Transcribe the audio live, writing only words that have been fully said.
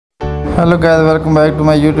Hello guys, welcome back to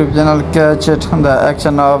my YouTube channel. Catch it, the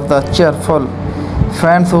action of the cheerful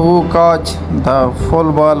fans who catch the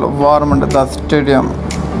full ball warmed the stadium.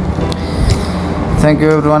 Thank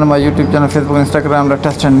you everyone on my YouTube channel, Facebook, Instagram.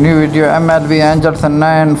 Latest new video. MLB Angels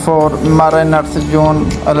 9-4 Mariners June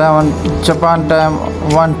 11 Japan time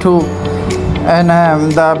 1-2 and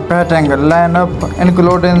the batting lineup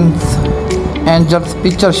including Angels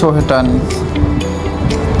pitcher Shohei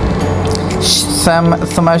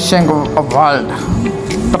smashing a world.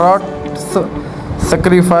 Trot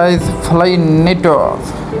sacrifice fly Nito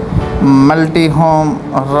multi-home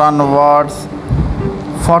run awards.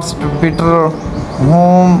 First bitter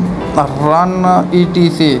home run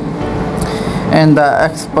etc. In the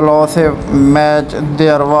explosive match,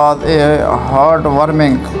 there was a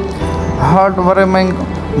heartwarming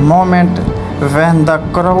moment when the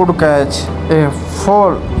crowd catch a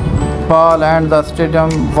full ball and the stadium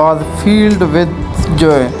was filled with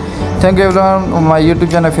joy. Thank you everyone on my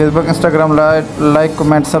YouTube channel, Facebook, Instagram. Like,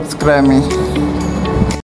 comment, subscribe me.